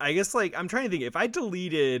 I guess, like, I'm trying to think, if I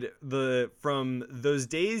deleted from those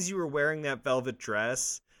days you were wearing that velvet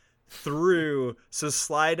dress through, so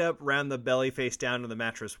slide up, round the belly, face down to the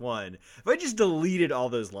mattress one, if I just deleted all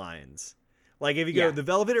those lines, like, if you go, the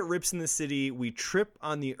velvet, it rips in the city, we trip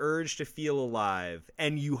on the urge to feel alive,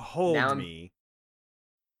 and you hold me.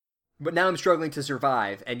 But now I'm struggling to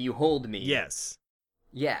survive, and you hold me. Yes.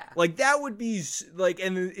 Yeah. Like, that would be, like,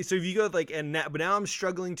 and so if you go, like, but now I'm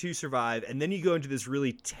struggling to survive, and then you go into this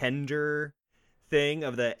really tender thing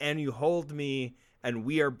of and you hold me, and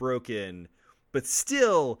we are broken, but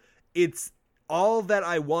still, it's all that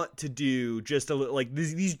I want to do, just a little, like,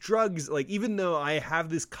 these drugs, like, even though I have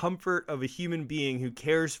this comfort of a human being who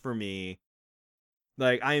cares for me,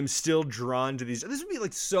 like, I am still drawn to these, this would be,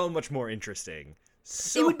 like, so much more interesting.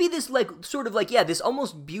 It would be this, like, sort of like, yeah, this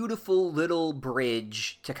almost beautiful little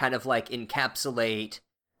bridge to kind of, like, encapsulate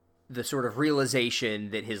the sort of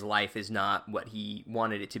realization that his life is not what he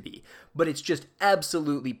wanted it to be. But it's just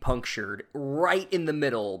absolutely punctured right in the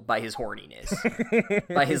middle by his horniness.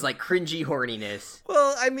 By his, like, cringy horniness.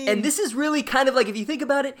 Well, I mean... And this is really kind of, like, if you think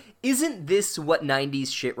about it, isn't this what 90s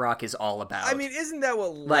shit rock is all about? I mean, isn't that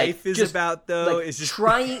what like, life is about, though? Like, is just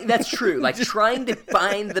trying... That's true. Like, trying to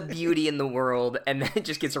find the beauty in the world, and then it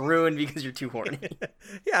just gets ruined because you're too horny.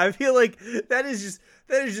 Yeah, I feel like that is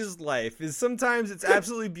just life. Is sometimes it's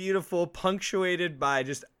absolutely beautiful, punctuated by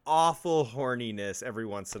just awful horniness every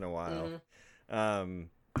once in a while.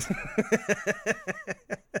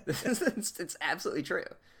 It's absolutely true.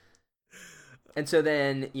 And so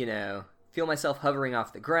then, feel myself hovering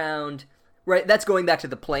off the ground. Right, that's going back to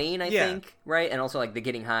the plane, I think, right? And also like the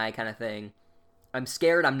getting high kind of thing. I'm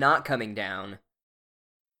scared I'm not coming down.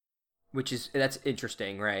 That's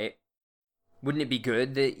interesting, right? Wouldn't it be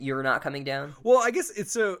good that you're not coming down? Well, I guess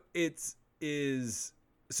so I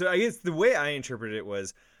guess the way I interpreted it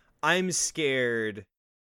was I'm scared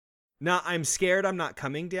I'm not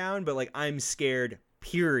coming down, but like I'm scared,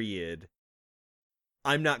 period.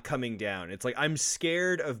 I'm not coming down. It's like I'm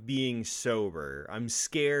scared of being sober. I'm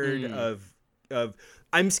scared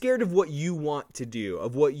I'm scared of what you want to do,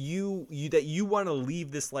 of what you that you want to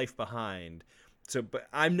leave this life behind. So, but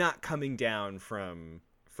I'm not coming down from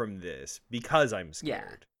this because I'm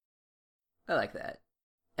scared. Yeah. I like that.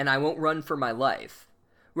 And I won't run for my life.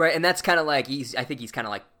 Right, and that's kind of like I think he's kind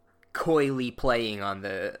of like coyly playing on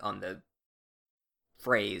the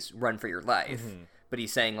phrase "run for your life," but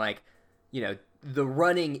he's saying like, the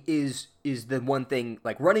running is the one thing,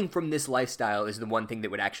 like running from this lifestyle is the one thing that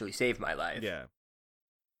would actually save my life. Yeah.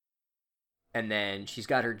 And then she's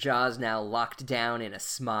got her jaws now locked down in a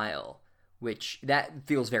smile, which that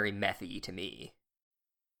feels very methy to me.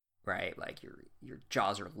 Right, like your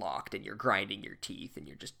jaws are locked and you're grinding your teeth and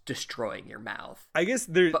you're just destroying your mouth. I guess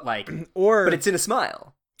but it's in a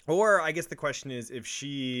smile. Or I guess the question is if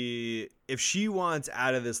she wants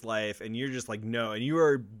out of this life and you're just like no,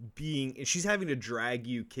 and she's having to drag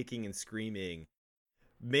you kicking and screaming.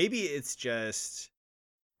 Maybe it's just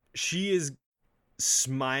she is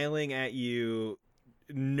smiling at you,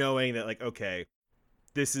 knowing that like okay,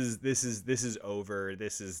 this is over,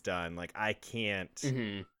 this is done. Like I can't.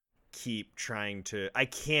 I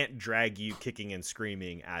can't drag you kicking and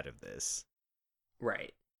screaming out of this.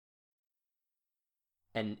 Right.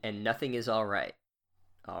 And nothing is all right.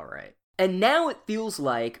 All right. And now it feels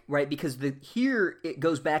like, right, because here it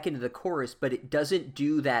goes back into the chorus, but it doesn't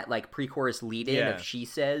do that like pre-chorus lead-in of she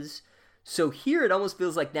says. So here it almost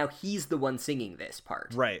feels like now he's the one singing this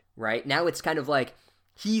part. Right. Right? Now it's kind of like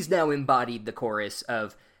he's now embodied the chorus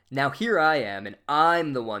of now here I am and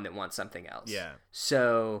I'm the one that wants something else. Yeah.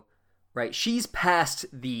 So... Right, she's past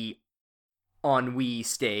the ennui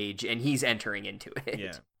stage, and he's entering into it.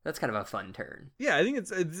 Yeah. That's kind of a fun turn. Yeah, I think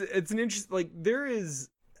it's an interest. Like, there is,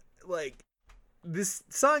 like, this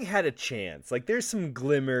song had a chance. Like, there's some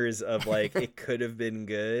glimmers of, like, it could have been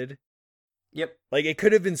good. Yep. Like, it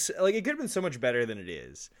could have been so much better than it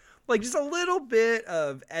is. Like, just a little bit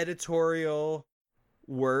of editorial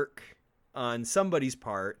work on somebody's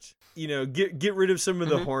part. You know, get rid of some of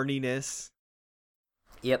the horniness.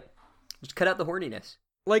 Yep. Just cut out the horniness.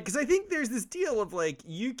 Like, because I think there's this deal of, like,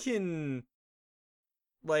 you can,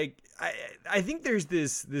 like, I think there's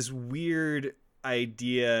this weird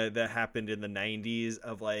idea that happened in the 90s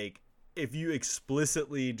of, like, if you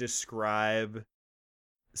explicitly describe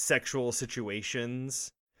sexual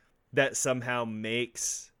situations, that somehow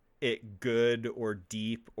makes it good or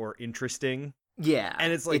deep or interesting. Yeah.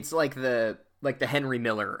 And it's like the Henry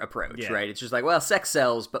Miller approach, right? It's just like, well, sex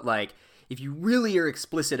sells, but like, if you really are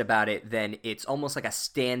explicit about it, then it's almost like a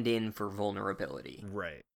stand-in for vulnerability.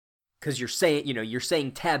 Right. Because you're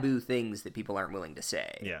saying taboo things that people aren't willing to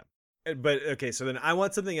say. Yeah. But, okay, so then I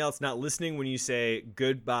want something else, not listening when you say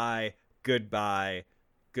goodbye, goodbye,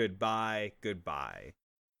 goodbye, goodbye.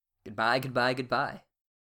 Goodbye, goodbye, goodbye.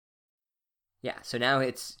 Yeah, so now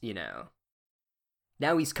it's,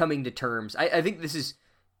 now he's coming to terms. I think this is,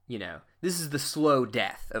 this is the slow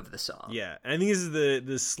death of the song. Yeah, and I think this is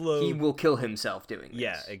the slow... He will kill himself doing this.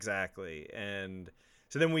 Yeah, exactly. And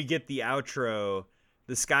so then we get the outro.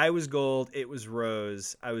 The sky was gold, it was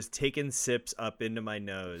rose. I was taking sips up into my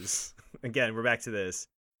nose. Again, we're back to this.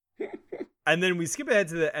 And then we skip ahead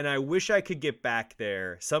to and I wish I could get back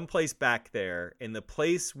there, someplace back there, in the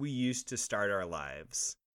place we used to start our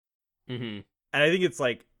lives. Mm-hmm. And I think it's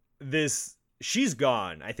like this, she's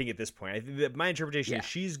gone, I think, at this point. I think that my interpretation is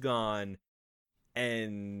she's gone,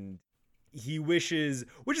 and he wishes,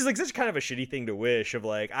 which is like such kind of a shitty thing to wish, of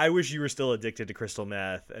like, I wish you were still addicted to crystal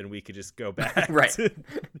meth and we could just go back to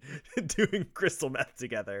doing crystal meth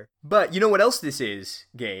together. But you know what else this is,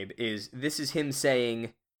 Gabe, this is him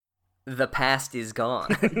saying the past is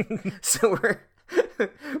gone. So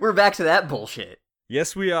we're back to that bullshit.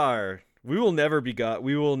 Yes, we are. We will never be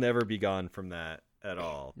gone from that at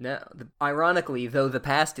all. No. Ironically, though the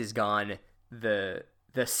past is gone, the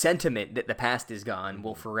sentiment that the past is gone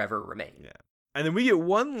will forever remain. Yeah. And then we get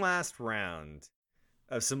one last round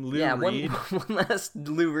of some Lou Reed. One last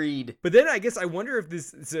Lou Reed. But then I guess I wonder if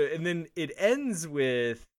this... and then it ends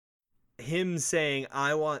with him saying,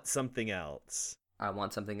 I want something else. I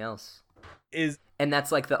want something else. And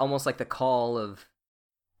that's like almost like the call of...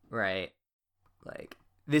 Right. Like,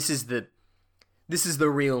 this is the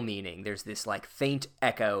real meaning. There's this like faint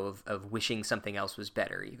echo of wishing something else was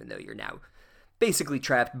better, even though you're now basically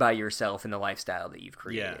trapped by yourself in the lifestyle that you've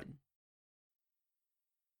created. Yeah.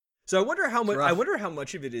 So I wonder how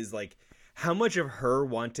much of it is like, how much of her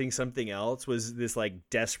wanting something else was this like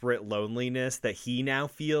desperate loneliness that he now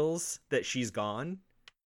feels that she's gone.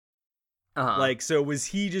 Uh-huh. Like, so was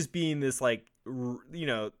he just being this like,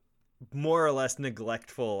 more or less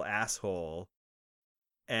neglectful asshole,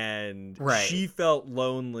 and she felt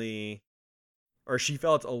lonely, or she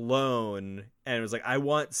felt alone, and it was like, I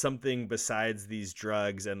want something besides these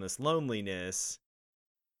drugs and this loneliness.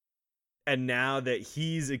 And now that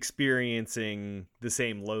he's experiencing the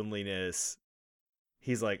same loneliness,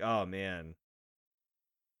 he's like, oh man,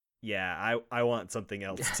 yeah, I want something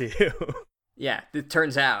else too. Yeah, it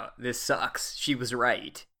turns out this sucks. She was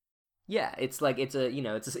right. Yeah, it's like it's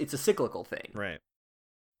a cyclical thing. Right.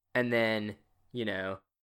 And then,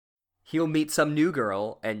 he'll meet some new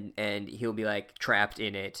girl and he'll be like trapped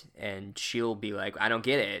in it, and she'll be like, I don't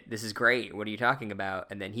get it. This is great. What are you talking about?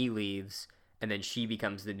 And then he leaves, and then she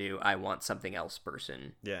becomes the new I want something else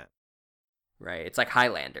person. Yeah. Right. It's like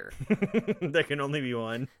Highlander. There can only be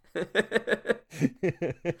one.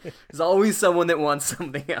 There's always someone that wants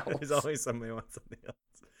something else. There's always somebody who wants something else.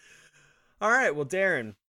 All right, well,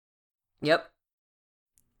 Darren. Yep.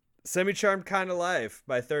 Semi-Charmed Kind of Life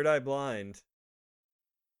by Third Eye Blind.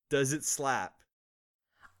 Does it slap?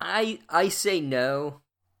 I say no.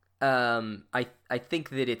 I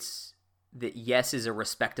think that yes is a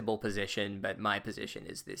respectable position, but my position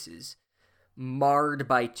is this is marred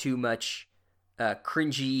by too much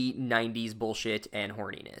cringy 90s bullshit and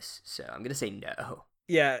horniness. So I'm going to say no.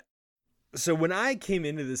 Yeah. So when I came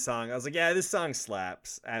into this song, I was like, yeah, this song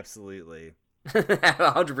slaps. Absolutely.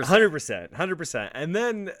 100%. And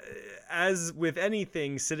then, as with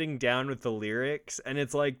anything, sitting down with the lyrics, and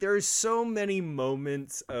it's like, there's so many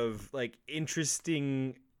moments of like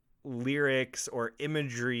interesting lyrics or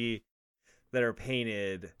imagery that are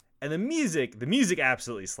painted, and the music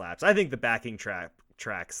absolutely slaps. I think the backing track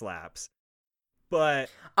slaps.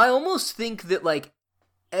 But I almost think that like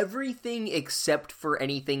everything except for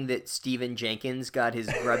anything that Stephen Jenkins got his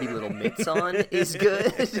grubby little mitts on is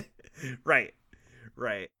good. Right.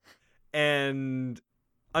 And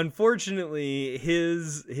unfortunately,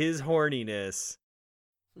 his horniness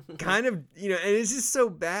kind of, and it's just so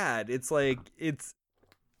bad. It's like,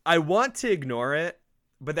 I want to ignore it,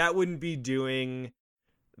 but that wouldn't be doing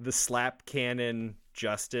the slap canon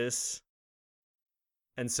justice.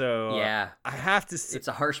 And so yeah, I have to. It's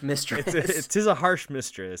a harsh mistress. It is a harsh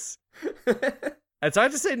mistress. And so I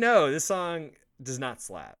have to say, no, this song does not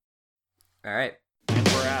slap. All right. And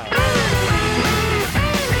we're out.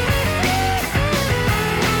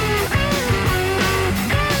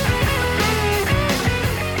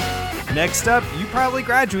 Next up, you probably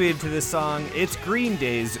graduated to this song. It's Green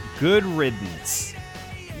Day's Good Riddance.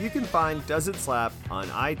 You can find Does It Slap on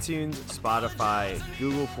iTunes, Spotify,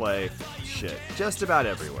 Google Play, just about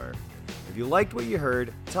everywhere. If you liked what you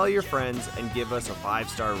heard, tell your friends and give us a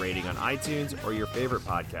 5-star rating on iTunes or your favorite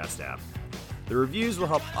podcast app. The reviews will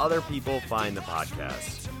help other people find the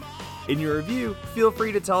podcast. In your review, feel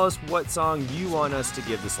free to tell us what song you want us to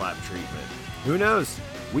give the slap treatment. Who knows?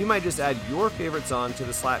 We might just add your favorite song to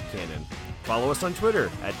the slap canon. Follow us on Twitter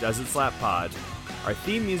at Does It Slap Pod. Our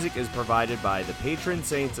theme music is provided by the patron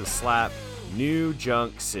saints of Slap, New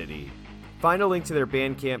Junk City. Find a link to their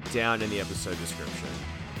Bandcamp down in the episode description.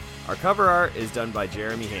 Our cover art is done by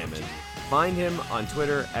Jeremy Hammond. Find him on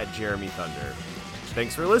Twitter at Jeremy Thunder.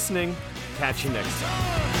 Thanks for listening. Catch you next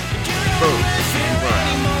time. Boom.